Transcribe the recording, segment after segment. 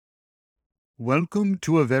Welcome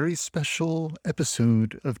to a very special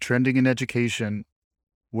episode of Trending in Education,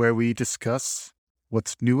 where we discuss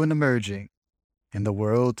what's new and emerging in the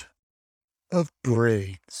world of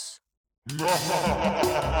brains.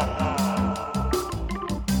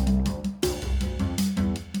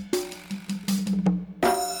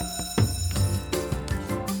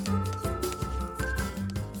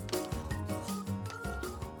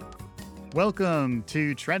 Welcome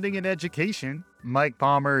to Trending in Education. Mike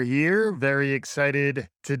Palmer here, very excited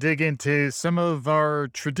to dig into some of our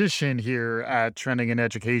tradition here at Trending in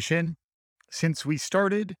Education. Since we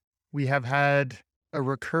started, we have had a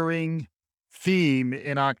recurring theme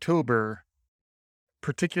in October,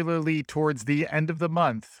 particularly towards the end of the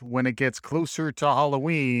month when it gets closer to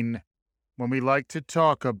Halloween, when we like to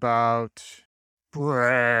talk about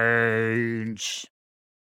brains.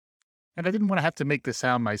 And I didn't want to have to make the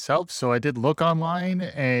sound myself, so I did look online,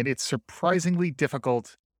 and it's surprisingly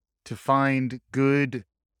difficult to find good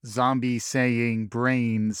zombie saying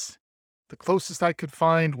brains. The closest I could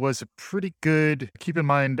find was a pretty good, keep in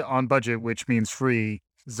mind on budget, which means free,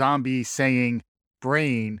 zombie saying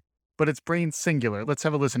brain, but it's brain singular. Let's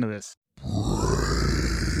have a listen to this.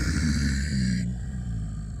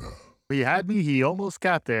 He had me, he almost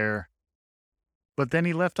got there. But then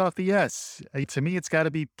he left off the S. To me, it's got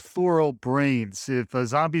to be plural brains. If a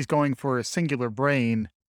zombie's going for a singular brain,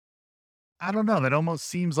 I don't know. That almost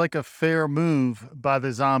seems like a fair move by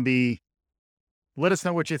the zombie. Let us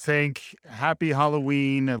know what you think. Happy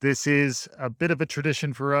Halloween. This is a bit of a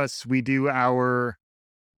tradition for us. We do our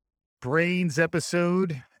brains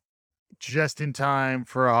episode just in time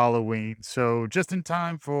for Halloween. So just in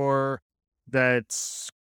time for that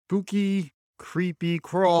spooky, creepy,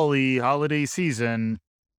 crawly holiday season.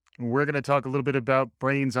 We're going to talk a little bit about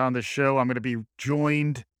brains on the show. I'm going to be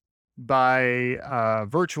joined by a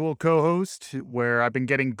virtual co-host where I've been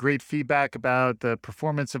getting great feedback about the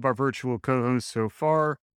performance of our virtual co-host so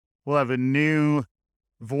far. We'll have a new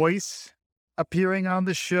voice appearing on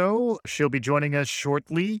the show. She'll be joining us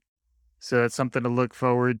shortly. So that's something to look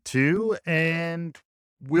forward to. And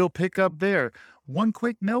we'll pick up there. One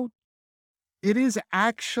quick note. It is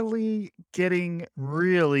actually getting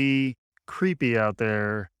really creepy out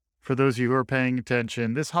there for those of you who are paying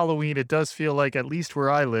attention. This Halloween, it does feel like, at least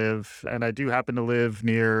where I live, and I do happen to live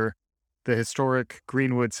near the historic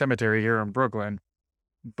Greenwood Cemetery here in Brooklyn,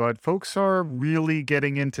 but folks are really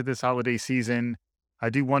getting into this holiday season.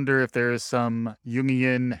 I do wonder if there is some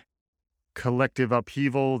Jungian collective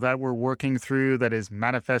upheaval that we're working through that is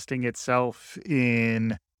manifesting itself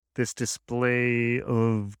in this display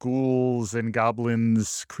of ghouls and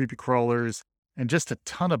goblins, creepy crawlers, and just a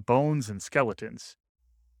ton of bones and skeletons.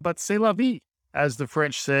 But c'est la vie, as the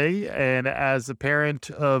French say, and as a parent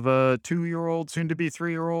of a 2-year-old, soon-to-be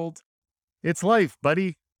 3-year-old, it's life,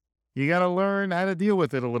 buddy. You gotta learn how to deal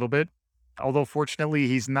with it a little bit. Although, fortunately,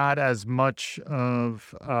 he's not as much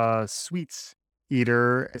of a sweets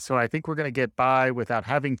eater, so I think we're gonna get by without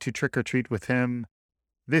having to trick-or-treat with him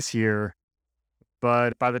this year.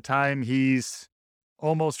 But by the time he's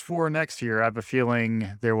almost 4 next year, I have a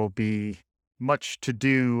feeling there will be much to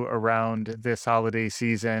do around this holiday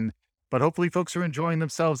season. But hopefully folks are enjoying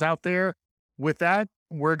themselves out there. With that,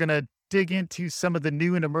 we're going to dig into some of the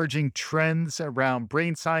new and emerging trends around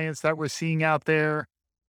brain science that we're seeing out there.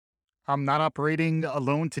 I'm not operating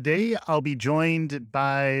alone today. I'll be joined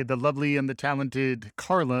by the lovely and the talented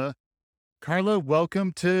Carla. Carla,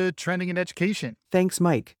 welcome to Trending in Education. Thanks,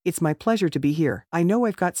 Mike. It's my pleasure to be here. I know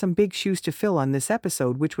I've got some big shoes to fill on this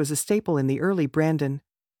episode, which was a staple in the early Brandon,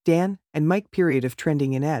 Dan, and Mike period of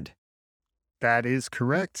Trending in Ed. That is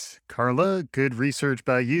correct. Carla, good research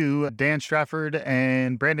by you. Dan Strafford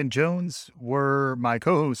and Brandon Jones were my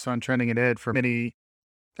co-hosts on Trending in Ed for many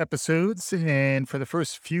episodes. And for the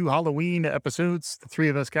first few Halloween episodes, the three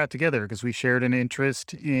of us got together because we shared an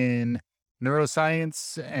interest in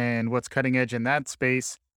neuroscience and what's cutting edge in that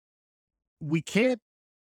space. We can't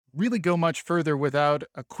really go much further without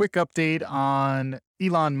a quick update on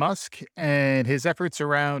Elon Musk and his efforts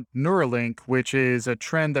around Neuralink, which is a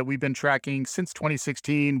trend that we've been tracking since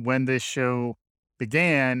 2016 when this show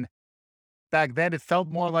began. Back then, it felt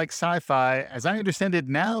more like sci-fi. As I understand it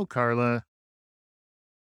now, Carla,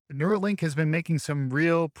 Neuralink has been making some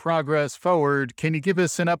real progress forward. Can you give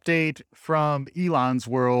us an update from Elon's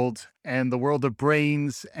world and the world of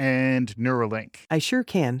brains and Neuralink? I sure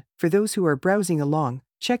can. For those who are browsing along,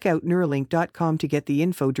 check out Neuralink.com to get the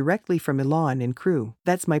info directly from Elon and crew.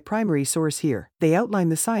 That's my primary source here. They outline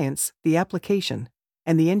the science, the application,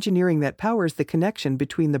 and the engineering that powers the connection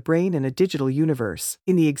between the brain and a digital universe.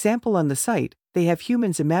 In the example on the site, they have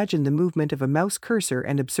humans imagine the movement of a mouse cursor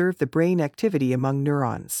and observe the brain activity among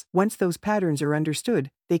neurons. Once those patterns are understood,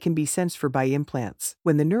 they can be sensed for by implants.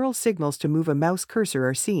 When the neural signals to move a mouse cursor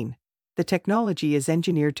are seen, the technology is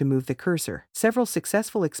engineered to move the cursor. Several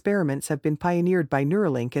successful experiments have been pioneered by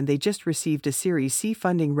Neuralink, and they just received a Series C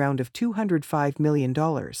funding round of $205 million,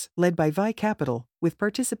 led by Vi Capital, with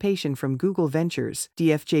participation from Google Ventures,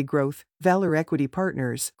 DFJ Growth, Valor Equity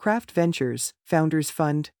Partners, Kraft Ventures, Founders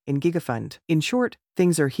Fund, and GigaFund. In short,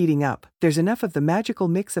 things are heating up. There's enough of the magical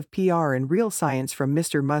mix of PR and real science from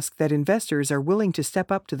Mr. Musk that investors are willing to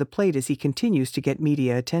step up to the plate as he continues to get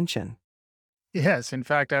media attention. Yes, in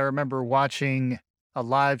fact, I remember watching a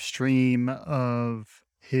live stream of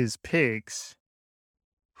his pigs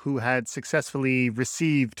who had successfully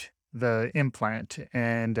received the implant.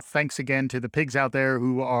 And thanks again to the pigs out there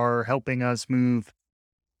who are helping us move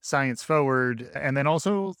science forward. And then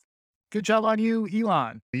also, good job on you,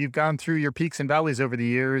 Elon. You've gone through your peaks and valleys over the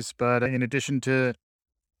years, but in addition to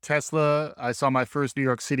Tesla, I saw my first New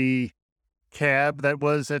York City cab that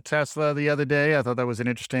was a Tesla the other day. I thought that was an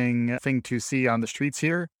interesting thing to see on the streets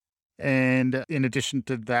here. And in addition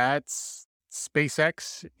to that,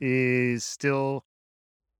 SpaceX is still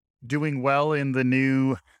doing well in the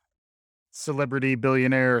new celebrity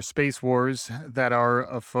billionaire space wars that are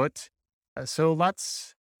afoot. So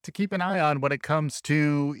lots to keep an eye on when it comes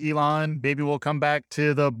to Elon. Maybe we'll come back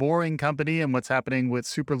to the Boring Company and what's happening with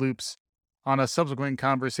Superloops on a subsequent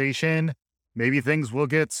conversation. Maybe things will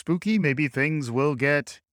get spooky. Maybe things will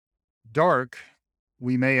get dark.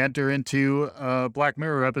 We may enter into a Black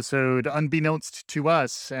Mirror episode unbeknownst to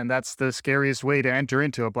us, and that's the scariest way to enter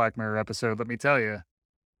into a Black Mirror episode, let me tell you.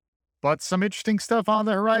 But some interesting stuff on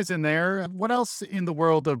the horizon there. What else in the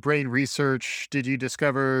world of brain research did you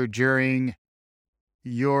discover during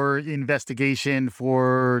your investigation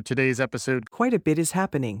for today's episode? Quite a bit is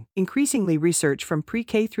happening. Increasingly, research from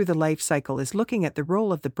pre-K through the life cycle is looking at the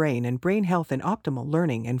role of the brain and brain health in optimal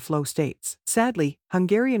learning and flow states. Sadly,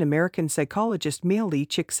 Hungarian-American psychologist Mihaly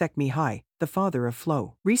Csikszentmihalyi, the father of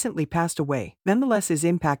flow, recently passed away. Nonetheless, his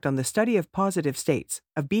impact on the study of positive states,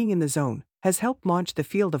 of being in the zone, has helped launch the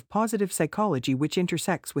field of positive psychology, which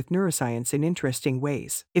intersects with neuroscience in interesting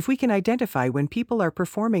ways. If we can identify when people are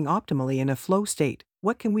performing optimally in a flow state,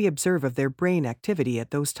 what can we observe of their brain activity at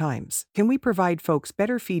those times? Can we provide folks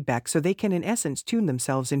better feedback so they can in essence tune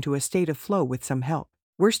themselves into a state of flow with some help?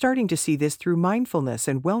 We're starting to see this through mindfulness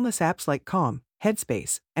and wellness apps like Calm,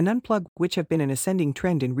 Headspace, and Unplug, which have been an ascending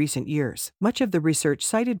trend in recent years. Much of the research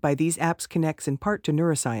cited by these apps connects in part to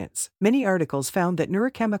neuroscience. Many articles found that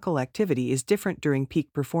neurochemical activity is different during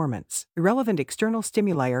peak performance. Irrelevant external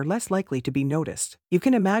stimuli are less likely to be noticed. You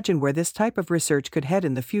can imagine where this type of research could head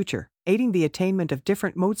in the future, aiding the attainment of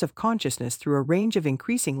different modes of consciousness through a range of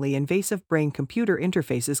increasingly invasive brain-computer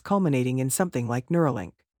interfaces, culminating in something like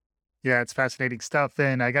Neuralink. Yeah, it's fascinating stuff.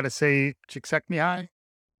 And I got to say,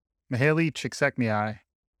 Mihaly Csikszentmihalyi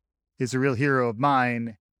is a real hero of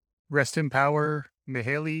mine. Rest in power,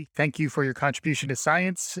 Mihaly. Thank you for your contribution to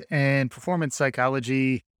science and performance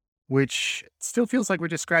psychology, which still feels like we're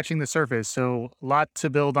just scratching the surface. So a lot to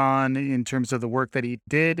build on in terms of the work that he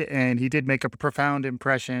did. And he did make a profound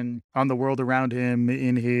impression on the world around him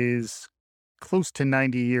in his close to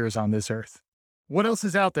 90 years on this earth. What else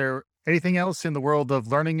is out there? Anything else in the world of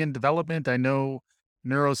learning and development? I know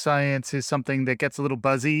neuroscience is something that gets a little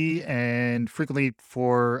buzzy, and frequently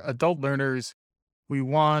for adult learners, we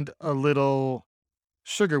want a little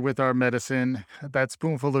sugar with our medicine. That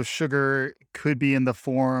spoonful of sugar could be in the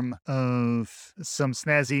form of some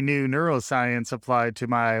snazzy new neuroscience applied to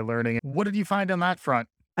my learning. What did you find on that front?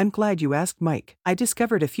 I'm glad you asked, Mike. I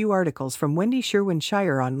discovered a few articles from Wendy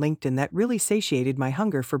Sherwin-Shire on LinkedIn that really satiated my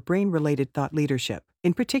hunger for brain-related thought leadership.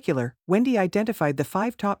 In particular, Wendy identified the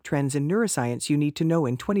 5 top trends in neuroscience you need to know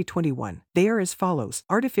in 2021. They are as follows: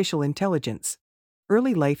 artificial intelligence,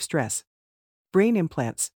 early life stress, brain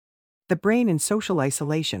implants, the brain and social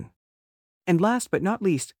isolation, and last but not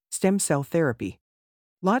least, stem cell therapy.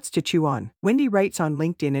 Lots to chew on. Wendy writes on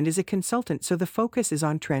LinkedIn and is a consultant, so the focus is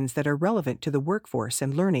on trends that are relevant to the workforce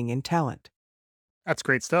and learning and talent. That's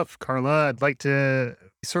great stuff, Carla. I'd like to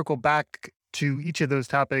circle back to each of those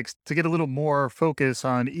topics to get a little more focus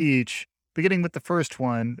on each, beginning with the first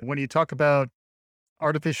one. When you talk about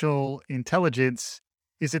artificial intelligence,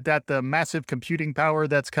 is it that the massive computing power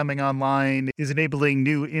that's coming online is enabling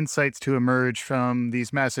new insights to emerge from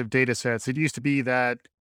these massive data sets? It used to be that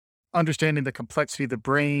understanding the complexity of the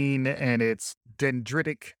brain and its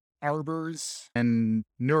dendritic arbors and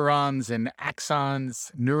neurons and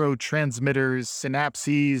axons, neurotransmitters,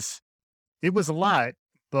 synapses, It was a lot,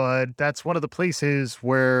 but that's one of the places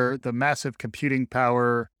where the massive computing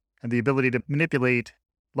power and the ability to manipulate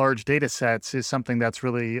large data sets is something that's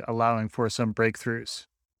really allowing for some breakthroughs.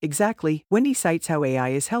 Exactly. Wendy cites how AI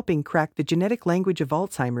is helping crack the genetic language of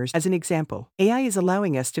Alzheimer's as an example. AI is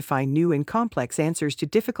allowing us to find new and complex answers to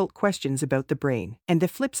difficult questions about the brain. And the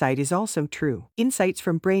flip side is also true. Insights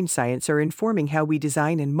from brain science are informing how we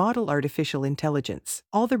design and model artificial intelligence.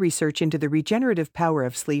 All the research into the regenerative power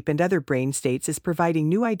of sleep and other brain states is providing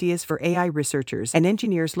new ideas for AI researchers and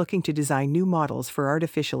engineers looking to design new models for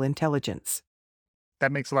artificial intelligence.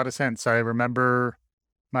 That makes a lot of sense. I remember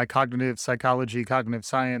my cognitive psychology, cognitive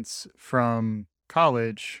science from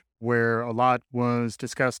college, where a lot was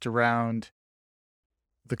discussed around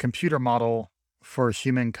the computer model for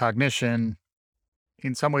human cognition.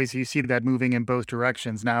 In some ways, you see that moving in both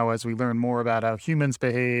directions now as we learn more about how humans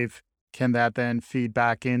behave. Can that then feed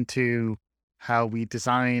back into how we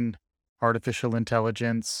design artificial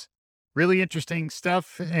intelligence? Really interesting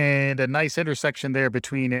stuff and a nice intersection there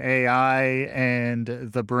between AI and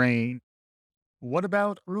the brain. What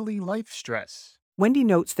about early life stress? Wendy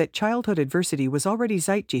notes that childhood adversity was already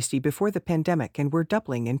zeitgeisty before the pandemic and we're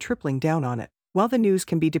doubling and tripling down on it. While the news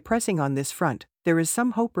can be depressing on this front, there is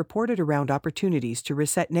some hope reported around opportunities to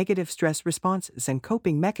reset negative stress responses and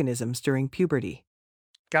coping mechanisms during puberty.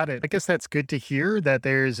 Got it. I guess that's good to hear that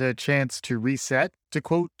there's a chance to reset. To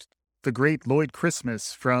quote the great Lloyd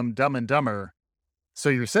Christmas from Dumb and Dumber, so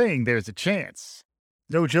you're saying there's a chance.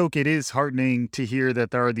 No joke, it is heartening to hear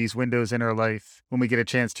that there are these windows in our life when we get a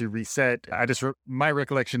chance to reset. My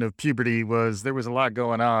recollection of puberty was there was a lot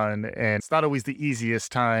going on, and it's not always the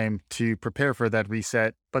easiest time to prepare for that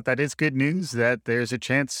reset. But that is good news that there's a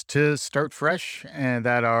chance to start fresh and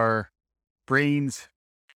that our brains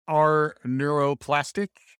are neuroplastic.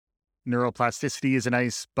 Neuroplasticity is a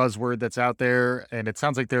nice buzzword that's out there, and it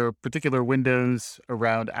sounds like there are particular windows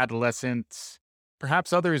around adolescence,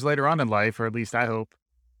 perhaps others later on in life, or at least I hope,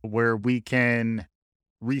 where we can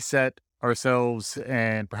reset ourselves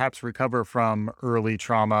and perhaps recover from early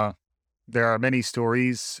trauma. There are many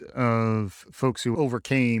stories of folks who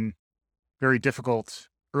overcame very difficult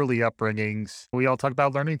early upbringings. We all talk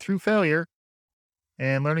about learning through failure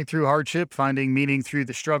and learning through hardship, finding meaning through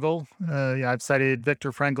the struggle. Yeah, I've cited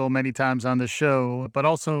Viktor Frankl many times on the show, but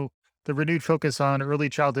also the renewed focus on early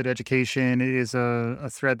childhood education is a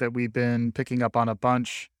thread that we've been picking up on a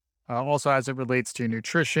bunch. Also, as it relates to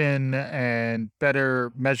nutrition and better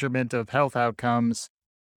measurement of health outcomes.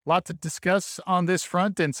 Lot to discuss on this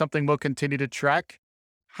front and something we'll continue to track.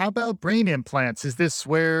 How about brain implants? Is this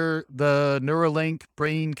where the Neuralink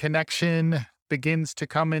brain connection begins to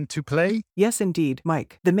come into play? Yes, indeed,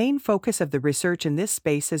 Mike. The main focus of the research in this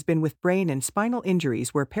space has been with brain and spinal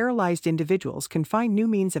injuries where paralyzed individuals can find new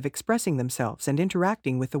means of expressing themselves and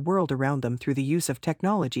interacting with the world around them through the use of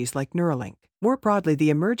technologies like Neuralink. More broadly,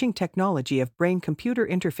 the emerging technology of brain-computer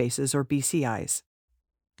interfaces or BCIs.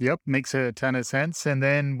 Yep, makes a ton of sense. And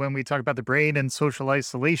then when we talk about the brain and social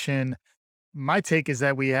isolation, my take is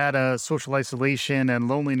that we had a social isolation and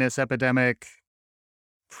loneliness epidemic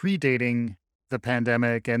predating the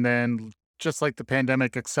pandemic. And then, just like the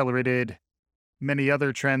pandemic accelerated many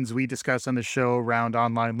other trends we discuss on the show around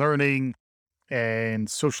online learning and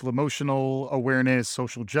social emotional awareness,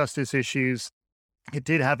 social justice issues, it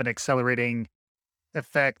did have an accelerating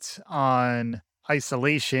effect on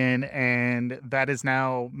isolation. And that is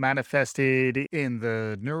now manifested in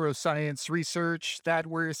the neuroscience research that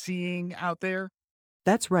we're seeing out there.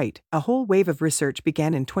 That's right, a whole wave of research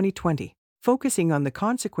began in 2020, focusing on the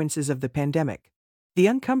consequences of the pandemic. The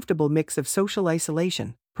uncomfortable mix of social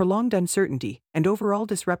isolation, prolonged uncertainty, and overall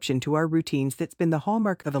disruption to our routines that's been the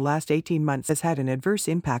hallmark of the last 18 months has had an adverse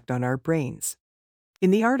impact on our brains.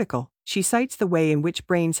 In the article, she cites the way in which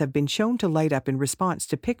brains have been shown to light up in response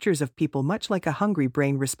to pictures of people much like a hungry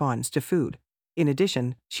brain responds to food. In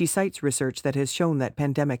addition, she cites research that has shown that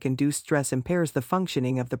pandemic-induced stress impairs the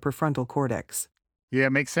functioning of the prefrontal cortex. Yeah,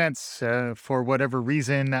 it makes sense. For whatever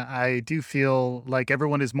reason, I do feel like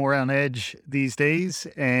everyone is more on edge these days,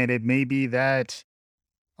 and it may be that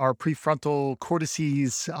our prefrontal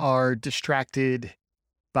cortices are distracted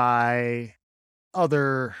by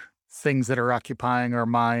other things that are occupying our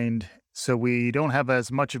mind. So we don't have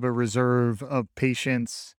as much of a reserve of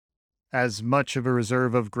patience, as much of a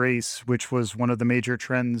reserve of grace, which was one of the major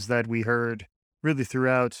trends that we heard really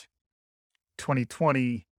throughout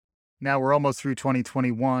 2020. Now we're almost through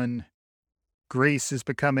 2021. Grace is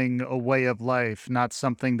becoming a way of life, not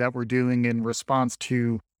something that we're doing in response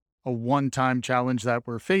to a one-time challenge that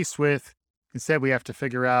we're faced with. Instead, we have to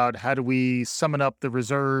figure out, how do we summon up the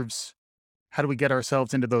reserves? How do we get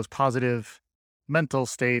ourselves into those positive mental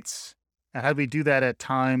states And how do we do that at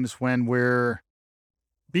times when we're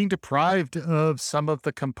being deprived of some of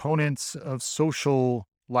the components of social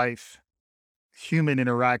life, human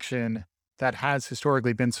interaction that has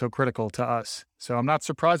historically been so critical to us? So I'm not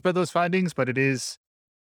surprised by those findings, but it is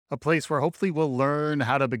a place where hopefully we'll learn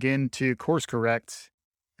how to begin to course correct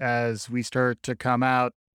as we start to come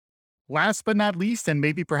out. Last but not least, and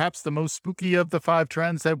maybe perhaps the most spooky of the 5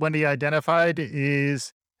 trends that Wendy identified,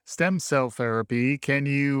 is stem cell therapy. Can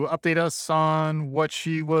you update us on what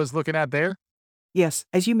she was looking at there? Yes,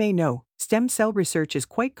 as you may know, stem cell research is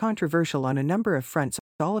quite controversial on a number of fronts,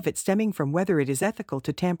 all of it stemming from whether it is ethical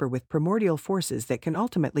to tamper with primordial forces that can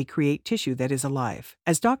ultimately create tissue that is alive.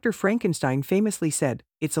 As Dr. Frankenstein famously said,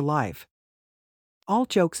 it's alive. All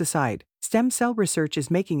jokes aside, stem cell research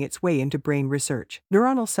is making its way into brain research.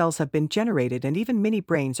 Neuronal cells have been generated and even mini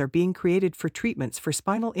brains are being created for treatments for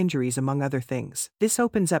spinal injuries, among other things. This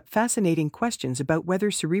opens up fascinating questions about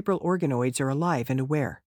whether cerebral organoids are alive and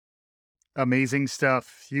aware. Amazing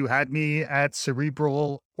stuff. You had me at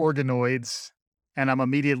cerebral organoids, and I'm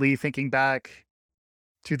immediately thinking back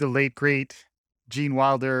to the late, great Gene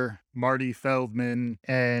Wilder, Marty Feldman,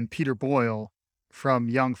 and Peter Boyle from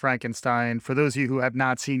Young Frankenstein. For those of you who have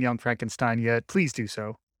not seen Young Frankenstein yet, please do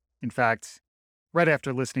so. In fact, right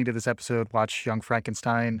after listening to this episode, watch Young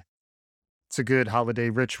Frankenstein. It's a good holiday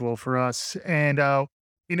ritual for us. And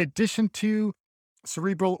in addition to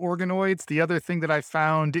cerebral organoids, the other thing that I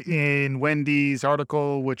found in Wendy's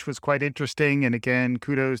article, which was quite interesting, and again,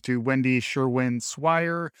 kudos to Wendy Sherwin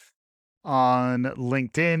Swire on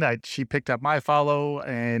LinkedIn. She picked up my follow,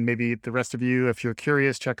 and maybe the rest of you, if you're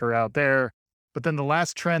curious, check her out there. But then the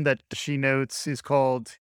last trend that she notes is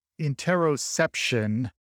called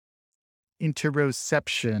interoception.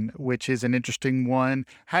 Interoception, which is an interesting one.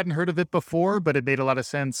 Hadn't heard of it before, but it made a lot of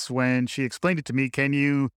sense when she explained it to me. Can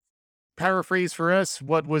you paraphrase for us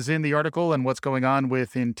what was in the article and what's going on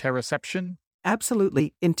with interoception?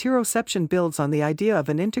 Absolutely. Interoception builds on the idea of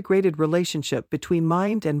an integrated relationship between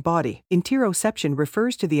mind and body. Interoception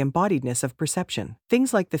refers to the embodiedness of perception.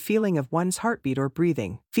 Things like the feeling of one's heartbeat or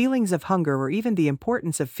breathing, feelings of hunger, or even the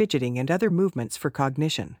importance of fidgeting and other movements for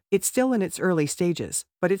cognition. It's still in its early stages,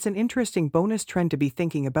 but it's an interesting bonus trend to be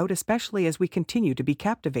thinking about, especially as we continue to be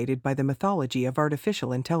captivated by the mythology of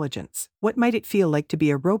artificial intelligence. What might it feel like to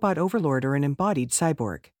be a robot overlord or an embodied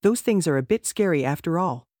cyborg? Those things are a bit scary after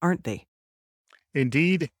all, aren't they?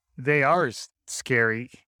 Indeed, they are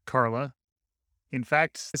scary, Carla. In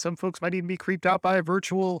fact, some folks might even be creeped out by a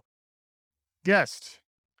virtual guest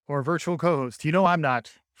or a virtual co-host. You know, I'm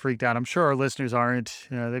not freaked out. I'm sure our listeners aren't.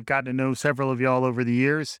 They've gotten to know several of y'all over the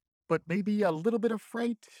years, but maybe a little bit of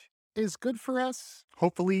fright is good for us.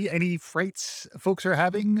 Hopefully, any frights folks are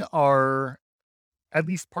having are at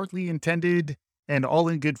least partly intended and all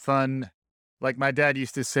in good fun. Like my dad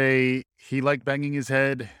used to say, he liked banging his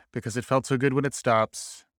head because it felt so good when it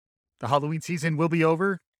stops. The Halloween season will be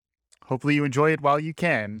over. Hopefully you enjoy it while you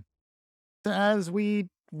can. As we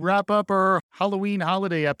wrap up our Halloween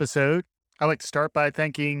holiday episode, I'd like to start by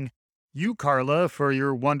thanking you, Carla, for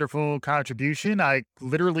your wonderful contribution. I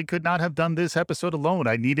literally could not have done this episode alone.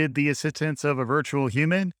 I needed the assistance of a virtual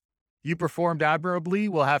human. You performed admirably.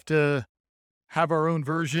 We'll have to have our own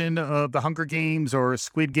version of the Hunger Games or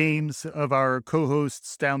Squid Games of our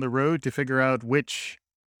co-hosts down the road to figure out which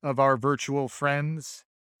of our virtual friends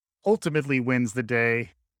ultimately wins the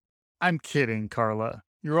day. I'm kidding, Carla.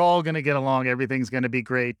 You're all going to get along. Everything's going to be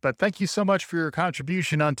great. But thank you so much for your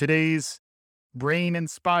contribution on today's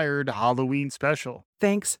brain-inspired Halloween special.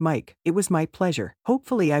 Thanks, Mike. It was my pleasure.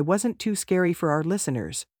 Hopefully I wasn't too scary for our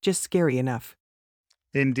listeners, just scary enough.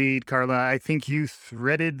 Indeed, Carla. I think you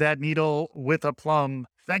threaded that needle with aplomb.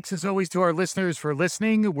 Thanks as always to our listeners for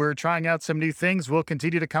listening. We're trying out some new things. We'll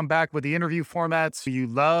continue to come back with the interview formats you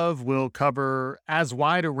love. We'll cover as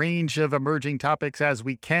wide a range of emerging topics as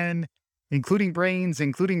we can, including brains,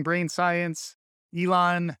 including brain science.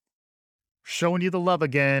 Elon, showing you the love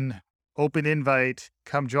again. Open invite.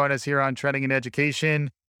 Come join us here on Trending in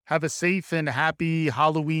Education. Have a safe and happy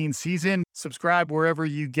Halloween season. Subscribe wherever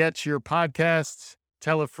you get your podcasts.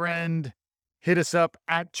 Tell a friend. Hit us up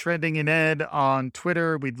at Trending in Ed on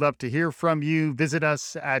Twitter. We'd love to hear from you. Visit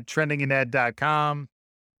us at trendingined.com.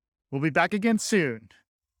 We'll be back again soon.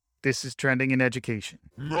 This is Trending in Education.